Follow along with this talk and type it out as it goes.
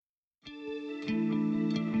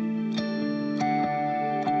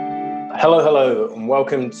Hello, and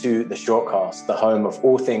welcome to the Shortcast, the home of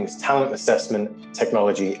all things talent assessment,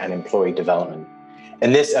 technology, and employee development.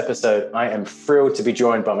 In this episode, I am thrilled to be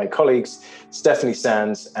joined by my colleagues, Stephanie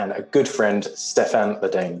Sands and a good friend, Stefan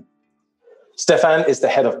Ledane. Stefan is the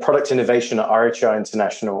head of product innovation at RHI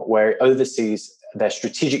International, where he oversees their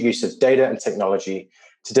strategic use of data and technology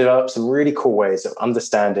to develop some really cool ways of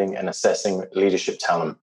understanding and assessing leadership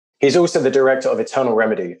talent. He's also the director of Eternal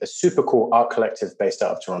Remedy, a super cool art collective based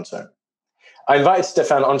out of Toronto. I invited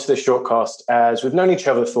Stefan onto the Shortcast as we've known each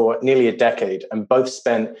other for nearly a decade and both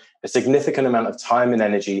spent a significant amount of time and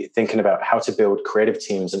energy thinking about how to build creative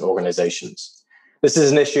teams and organizations. This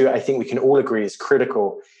is an issue I think we can all agree is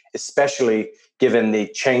critical, especially given the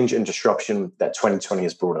change and disruption that 2020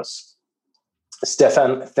 has brought us.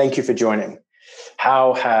 Stefan, thank you for joining.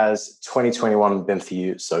 How has 2021 been for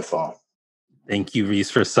you so far? Thank you,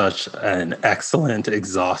 Reese, for such an excellent,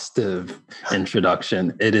 exhaustive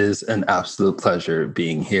introduction. It is an absolute pleasure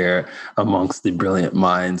being here amongst the brilliant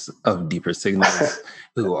minds of Deeper Signals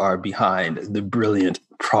who are behind the brilliant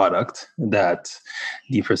product that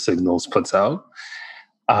Deeper Signals puts out.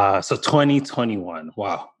 So 2021,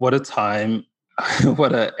 wow, what a time,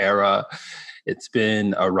 what an era. It's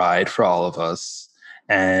been a ride for all of us.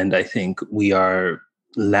 And I think we are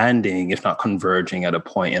landing, if not converging, at a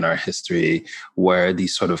point in our history where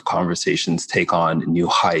these sort of conversations take on new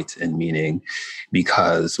height and meaning,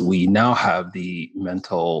 because we now have the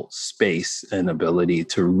mental space and ability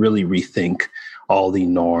to really rethink all the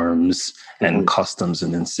norms and customs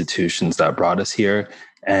and institutions that brought us here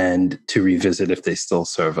and to revisit if they still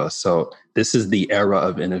serve us. So this is the era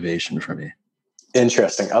of innovation for me.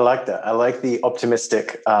 Interesting. I like that. I like the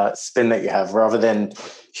optimistic spin that you have rather than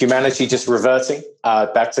humanity just reverting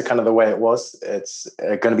back to kind of the way it was. It's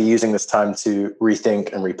going to be using this time to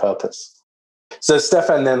rethink and repurpose. So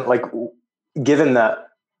Stefan, then, given that,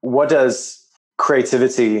 what does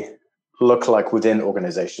creativity look like within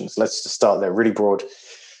organizations? Let's just start there, really broad.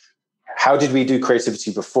 How did we do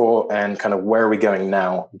creativity before and kind of where are we going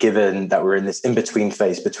now, given that we're in this in-between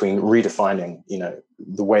phase between redefining,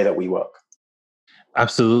 the way that we work?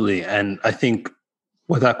 Absolutely. And I think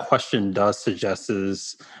what that question does suggest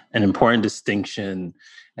is an important distinction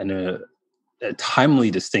and a timely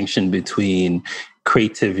distinction between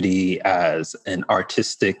creativity as an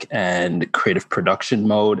artistic and creative production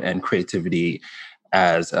mode and creativity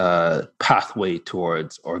as a pathway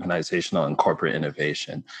towards organizational and corporate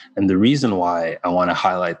innovation. And the reason why I want to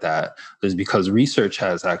highlight that is because research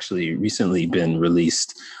has actually recently been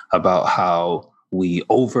released about how we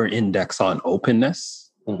over-index on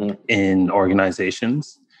openness in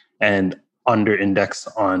organizations and under-index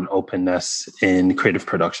on openness in creative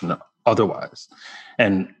production otherwise.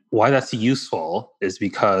 And why that's useful is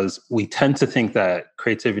because we tend to think that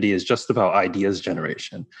creativity is just about ideas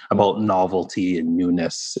generation, about novelty and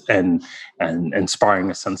newness and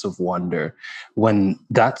inspiring a sense of wonder, when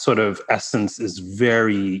that sort of essence is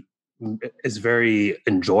very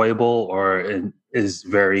enjoyable or is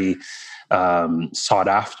very sought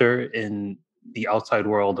after in the outside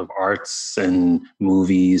world of arts and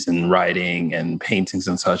movies and writing and paintings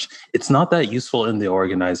and such. It's not that useful in the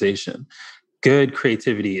organization. Good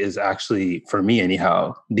creativity is actually, for me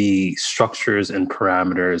anyhow, the structures and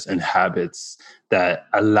parameters and habits that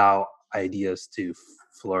allow ideas to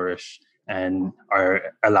flourish and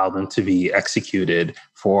allow them to be executed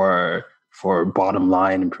for bottom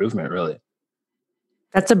line improvement, really.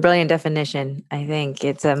 That's a brilliant definition. I think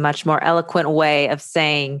it's a much more eloquent way of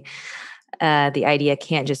saying the idea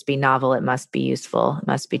can't just be novel. It must be useful. It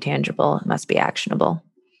must be tangible. It must be actionable.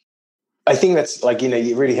 I think that's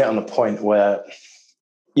you really hit on the point where,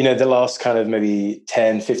 the last kind of maybe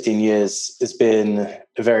 10, 15 years has been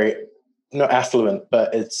very, not affluent,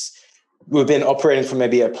 but we've been operating from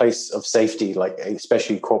maybe a place of safety,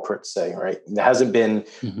 especially corporate, say, right? There hasn't been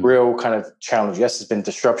real kind of challenge. Yes, there's been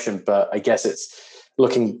disruption, but I guess it's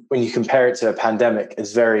when you compare it to a pandemic,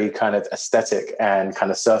 it's very kind of aesthetic and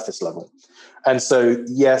kind of surface level. And so,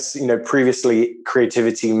 yes, previously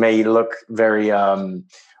creativity may look very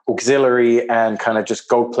auxiliary and kind of just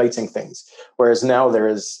gold plating things. Whereas now there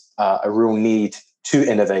is a real need to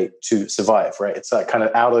innovate, to survive, right? It's like kind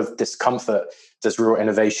of out of discomfort does real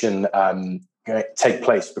innovation take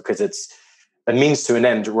place, because it's a means to an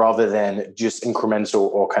end rather than just incremental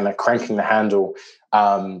or kind of cranking the handle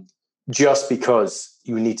just because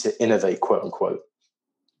you need to innovate, quote unquote.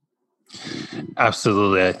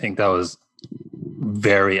 Absolutely. I think that was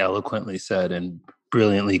very eloquently said and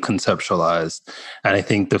brilliantly conceptualized. And I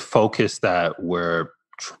think the focus that we're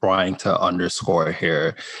trying to underscore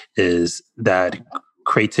here is that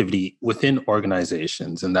creativity within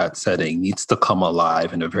organizations in that setting needs to come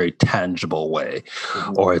alive in a very tangible way,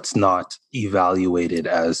 or it's not evaluated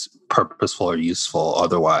as purposeful or useful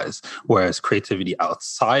otherwise. Whereas creativity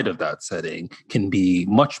outside of that setting can be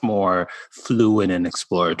much more fluid and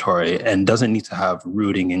exploratory and doesn't need to have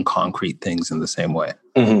rooting in concrete things in the same way.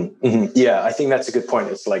 Yeah, I think that's a good point.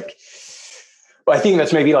 It's like, but I think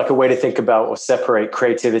that's maybe like a way to think about or separate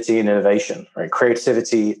creativity and innovation, right?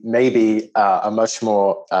 Creativity may be a much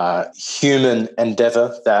more human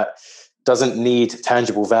endeavor that doesn't need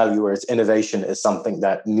tangible value, whereas innovation is something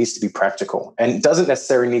that needs to be practical and doesn't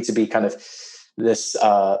necessarily need to be kind of this,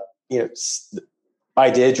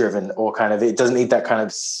 idea driven, or kind of, it doesn't need that kind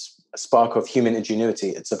of spark of human ingenuity.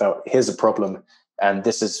 It's about, here's a problem and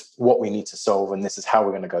this is what we need to solve and this is how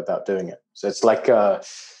we're going to go about doing it. So it's like a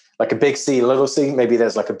big C, a little c, maybe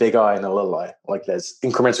there's like a big I and a little I. Like there's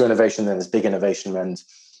incremental innovation, then there's big innovation, and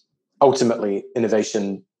ultimately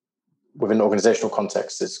innovation within an organizational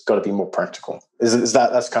context has got to be more practical.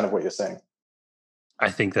 That's kind of what you're saying?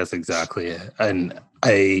 I think that's exactly it. And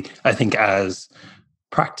I think as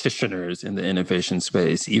practitioners in the innovation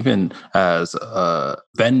space, even as a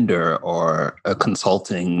vendor or a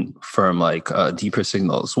consulting firm like Deeper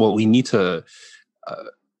Signals, what we need to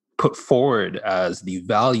put forward as the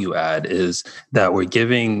value add is that we're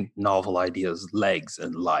giving novel ideas legs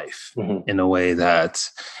and life in a way that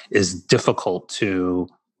is difficult to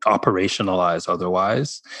operationalize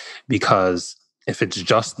otherwise. Because if it's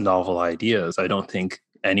just novel ideas, I don't think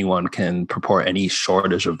anyone can purport any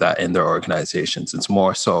shortage of that in their organizations. It's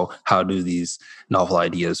more so, how do these novel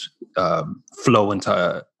ideas flow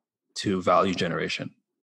into value generation?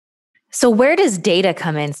 So where does data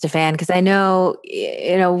come in, Stefan? Because I know,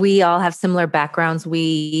 we all have similar backgrounds.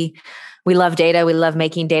 We love data. We love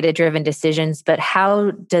making data-driven decisions. But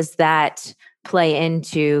how does that play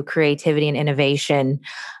into creativity and innovation,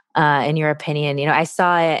 in your opinion? I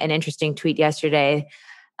saw an interesting tweet yesterday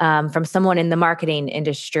from someone in the marketing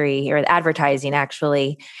industry, or advertising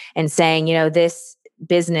actually, and saying, this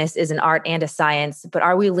business is an art and a science, but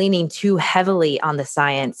are we leaning too heavily on the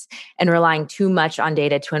science and relying too much on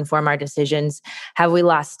data to inform our decisions? Have we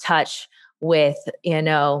lost touch with,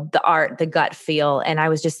 the art, the gut feel? And I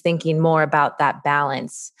was just thinking more about that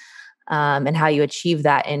balance, and how you achieve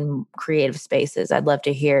that in creative spaces. I'd love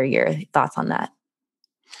to hear your thoughts on that.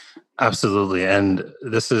 Absolutely. And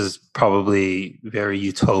this is probably very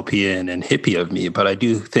utopian and hippie of me, but I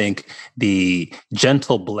do think the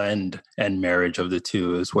gentle blend and marriage of the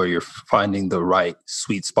two is where you're finding the right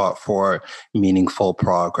sweet spot for meaningful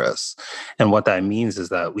progress. And what that means is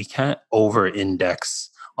that we can't over-index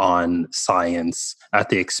on science at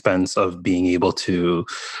the expense of being able to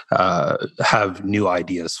have new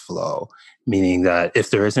ideas flow, meaning that if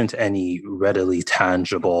there isn't any readily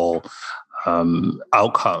tangible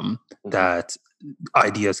outcome, that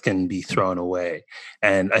ideas can be thrown away.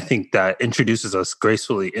 And I think that introduces us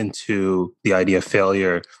gracefully into the idea of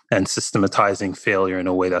failure and systematizing failure in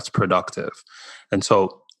a way that's productive. And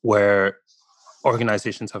so where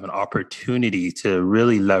organizations have an opportunity to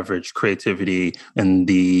really leverage creativity in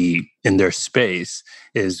their space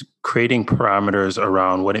is creating parameters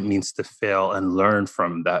around what it means to fail and learn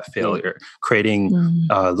from that failure, creating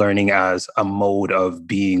learning as a mode of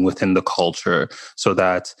being within the culture, so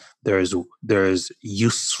that there's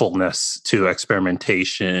usefulness to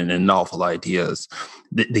experimentation and novel ideas.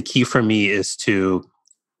 The key for me is to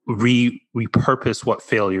repurpose what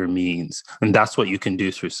failure means. And that's what you can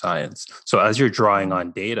do through science. So as you're drawing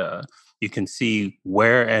on data, you can see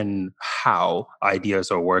where and how ideas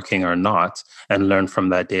are working or not, and learn from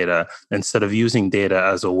that data, instead of using data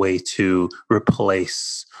as a way to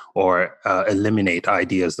replace or eliminate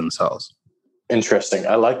ideas themselves. Interesting.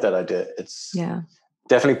 I like that idea. It's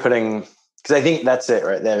definitely putting, because I think that's it,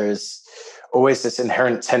 right? There is always this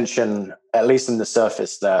inherent tension, at least in the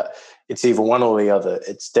surface, that it's either one or the other.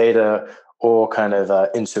 It's data or kind of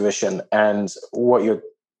intuition. And what you're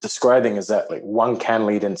describing is that like one can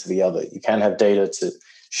lead into the other. You can have data to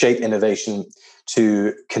shape innovation,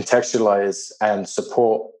 to contextualize and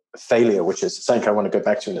support failure, which is something I want to go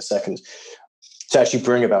back to in a second, to actually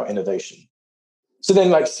bring about innovation. So then,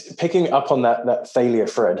 like, picking up on that failure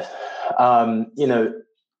thread,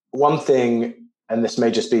 one thing, and this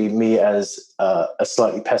may just be me as a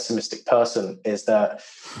slightly pessimistic person, is that,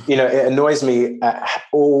 it annoys me at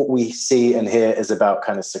all we see and hear is about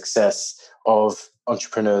kind of success of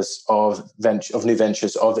entrepreneurs, of new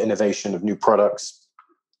ventures, of innovation, of new products.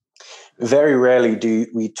 Very rarely do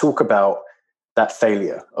we talk about that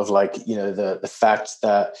failure of the fact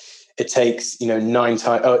that it takes 9 times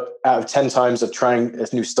out of 10 times of trying a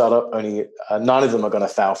new startup, only 9 of them are going to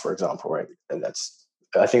fail, for example, right? And that's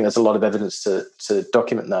I think there's a lot of evidence to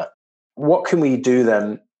document that. What can we do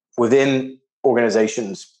then within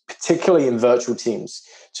organizations, particularly in virtual teams,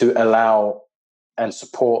 to allow and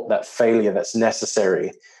support that failure that's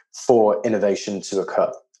necessary for innovation to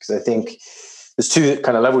occur? Because I think there's two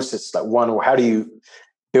kind of levels to this. Like one, how do you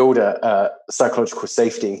build a psychological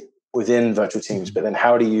safety within virtual teams, but then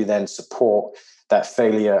how do you then support that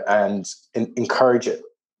failure and encourage it,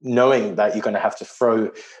 knowing that you're going to have to throw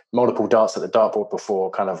multiple darts at the dartboard before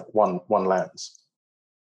kind of one lands?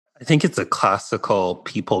 I think it's a classical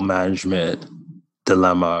people management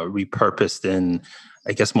dilemma repurposed in,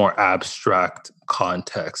 I guess, more abstract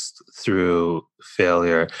context through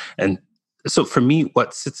failure. And so for me,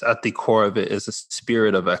 what sits at the core of it is a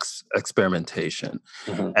spirit of experimentation.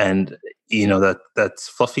 Mm-hmm. And, that's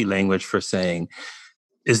fluffy language for saying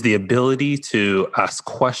is the ability to ask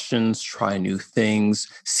questions, try new things,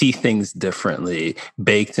 see things differently,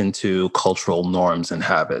 baked into cultural norms and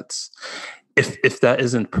habits. If that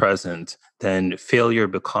isn't present, then failure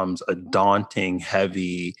becomes a daunting,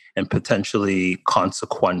 heavy, and potentially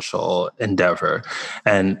consequential endeavor.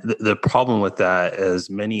 And the problem with that, as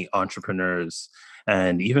many entrepreneurs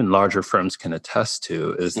and even larger firms can attest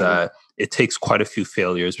to, is that it takes quite a few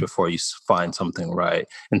failures before you find something right.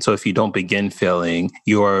 And so if you don't begin failing,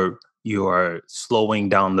 you are slowing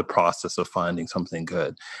down the process of finding something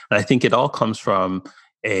good. And I think it all comes from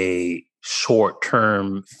a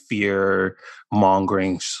short-term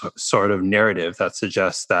fear-mongering sort of narrative that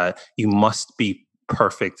suggests that you must be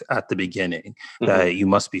perfect at the beginning, that you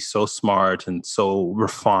must be so smart and so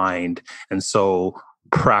refined and so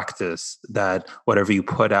practiced that whatever you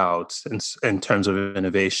put out in terms of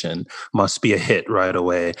innovation must be a hit right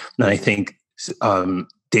away. And I think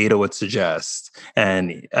data would suggest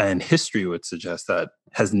and history would suggest that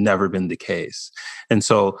has never been the case. And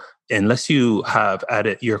so unless you have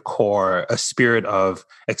at your core a spirit of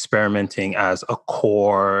experimenting as a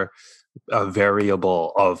core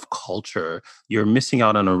variable of culture, you're missing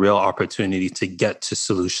out on a real opportunity to get to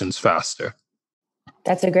solutions faster.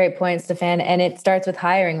 That's a great point, Stefan. And it starts with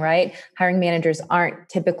hiring, right? Hiring managers aren't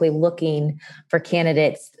typically looking for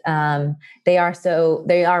candidates. They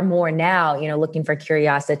are more now, looking for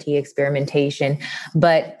curiosity, experimentation.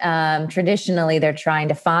 But traditionally, they're trying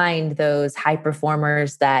to find those high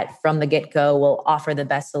performers that from the get-go will offer the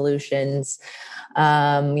best solutions.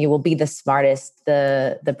 You will be the smartest,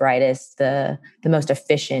 the brightest, the most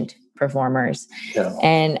efficient performers. Yeah.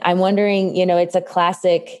 And I'm wondering, it's a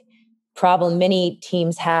classic problem many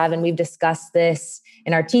teams have, and we've discussed this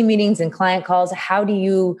in our team meetings and client calls. How do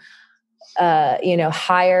you,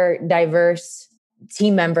 hire diverse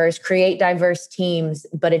team members, create diverse teams,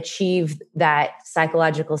 but achieve that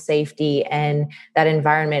psychological safety and that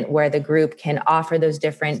environment where the group can offer those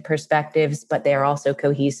different perspectives, but they are also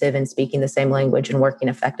cohesive and speaking the same language and working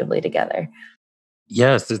effectively together?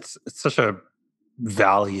 Yes, it's such a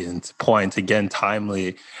valiant point, again,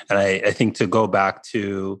 timely. And I think to go back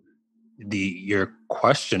to your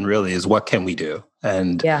question really is, what can we do?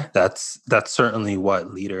 And that's certainly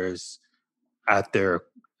what leaders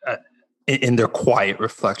in their quiet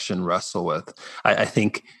reflection wrestle with. I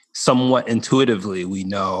think somewhat intuitively we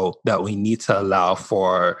know that we need to allow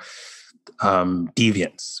for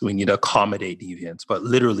deviance. We need to accommodate deviance, but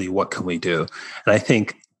literally, what can we do? And I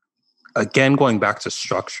think, again, going back to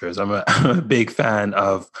structures, I'm a big fan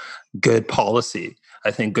of good policy.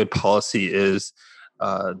 I think good policy is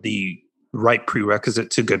the right prerequisite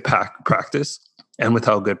to good practice. And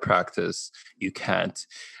without good practice, you can't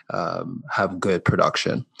have good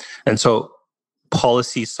production. And so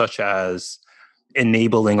policies such as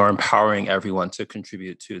enabling or empowering everyone to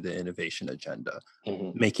contribute to the innovation agenda,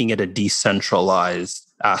 making it a decentralized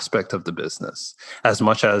aspect of the business, as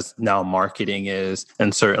much as now marketing is,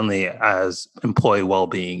 and certainly as employee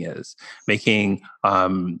well-being is, making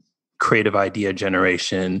creative idea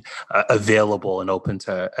generation available and open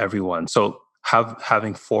to everyone. So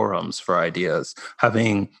having forums for ideas,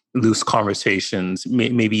 having loose conversations,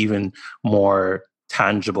 maybe even more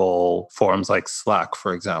tangible forums like Slack,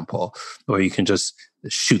 for example, where you can just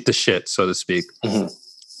shoot the shit, so to speak.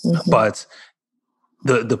 But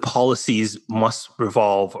the policies must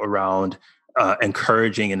revolve around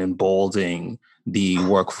encouraging and emboldening the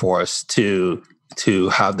workforce to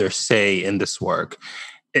have their say in this work.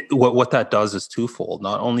 What that does is twofold.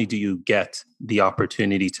 Not only do you get the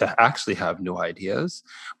opportunity to actually have new ideas,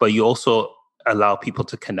 but you also allow people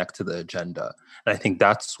to connect to the agenda. And I think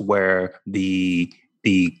that's where the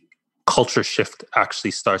culture shift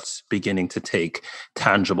actually starts beginning to take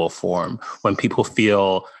tangible form, when people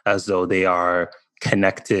feel as though they are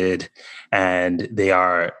connected and they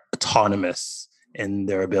are autonomous in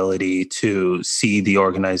their ability to see the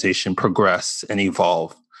organization progress and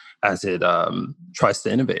evolve as it tries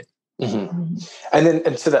to innovate. Mm-hmm.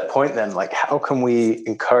 And to that point, then, like, how can we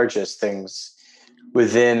encourage those things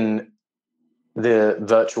within the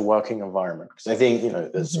virtual working environment? Because I think,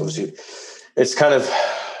 there's obviously, it's kind of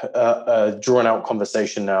a drawn out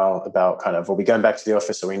conversation now about kind of, are we going back to the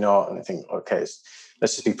office? Are we not? And I think, okay,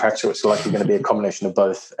 let's just be practical. It's likely going to be a combination of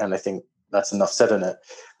both. And I think that's enough said on it.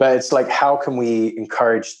 But it's like, how can we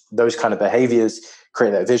encourage those kind of behaviors,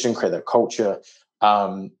 create that vision, create that culture,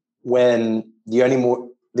 when the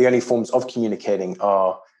only forms of communicating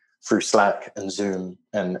are through Slack and Zoom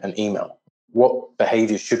and email? What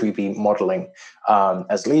behaviors should we be modeling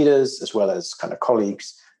as leaders, as well as kind of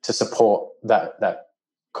colleagues, to support that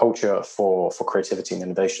culture for creativity and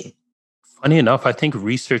innovation? Funny enough, I think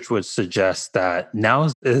research would suggest that now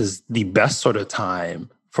is the best sort of time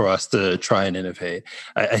for us to try and innovate.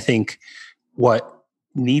 I think what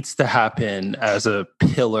needs to happen as a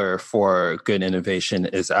pillar for good innovation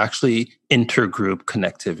is actually intergroup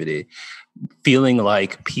connectivity. Feeling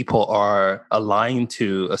like people are aligned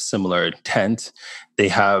to a similar intent. They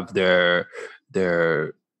have their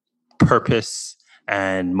purpose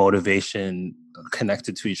and motivation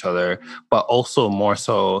connected to each other, but also more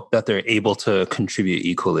so that they're able to contribute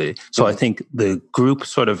equally. So I think the group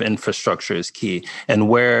sort of infrastructure is key. And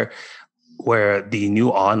where the new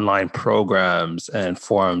online programs and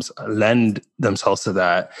forums lend themselves to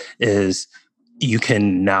that is you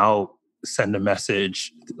can now send a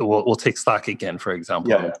message. We'll take Slack again, for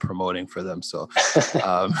example. I'm promoting for them. So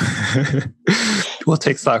we'll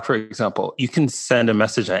take Slack, for example. You can send a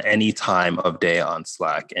message at any time of day on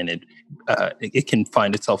Slack, and it can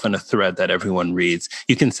find itself in a thread that everyone reads.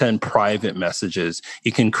 You can send private messages.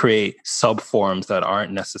 You can create subforums that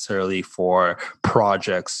aren't necessarily for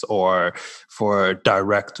projects or for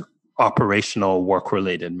direct operational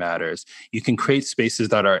work-related matters. You can create spaces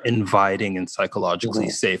that are inviting and psychologically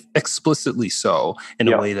safe, explicitly so,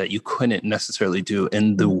 in a way that you couldn't necessarily do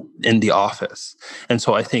in the office. And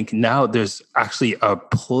so I think now there's actually a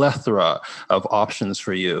plethora of options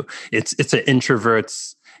for you. It's an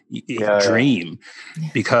introvert's dream,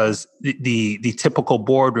 because the typical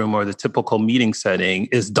boardroom or the typical meeting setting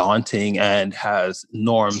is daunting and has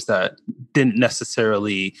norms that didn't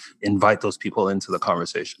necessarily invite those people into the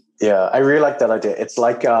conversation. Yeah, I really like that idea. It's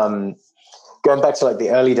like going back to like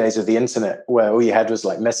the early days of the internet, where all you had was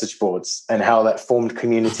like message boards, and how that formed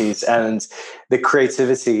communities, and the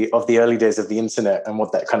creativity of the early days of the internet and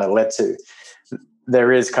what that kind of led to.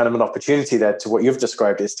 There is kind of an opportunity there to what you've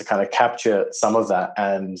described, is to kind of capture some of that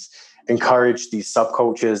and encourage these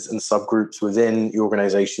subcultures and subgroups within the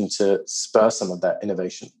organization to spur some of that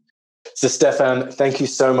innovation. So Stefan, thank you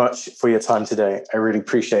so much for your time today. I really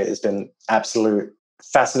appreciate it. It's been absolute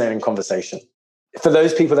fascinating conversation. For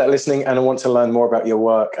those people that are listening and want to learn more about your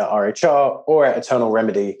work at RHR or at Eternal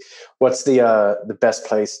Remedy, what's the best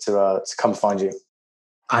place to come find you?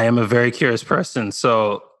 I am a very curious person,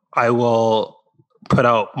 so I will put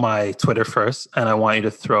out my Twitter first, and I want you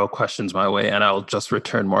to throw questions my way, and I'll just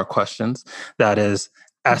return more questions. That is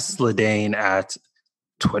sledane at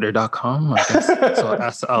twitter.com, I guess. So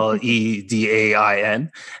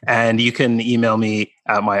SLEDAIN. And you can email me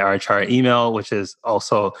at my RHR email, which is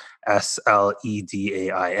also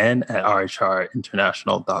SLEDAIN at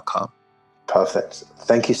rhrinternational.com. Perfect.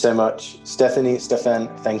 Thank you so much. Stefan,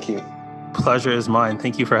 thank you. Pleasure is mine.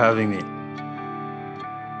 Thank you for having me.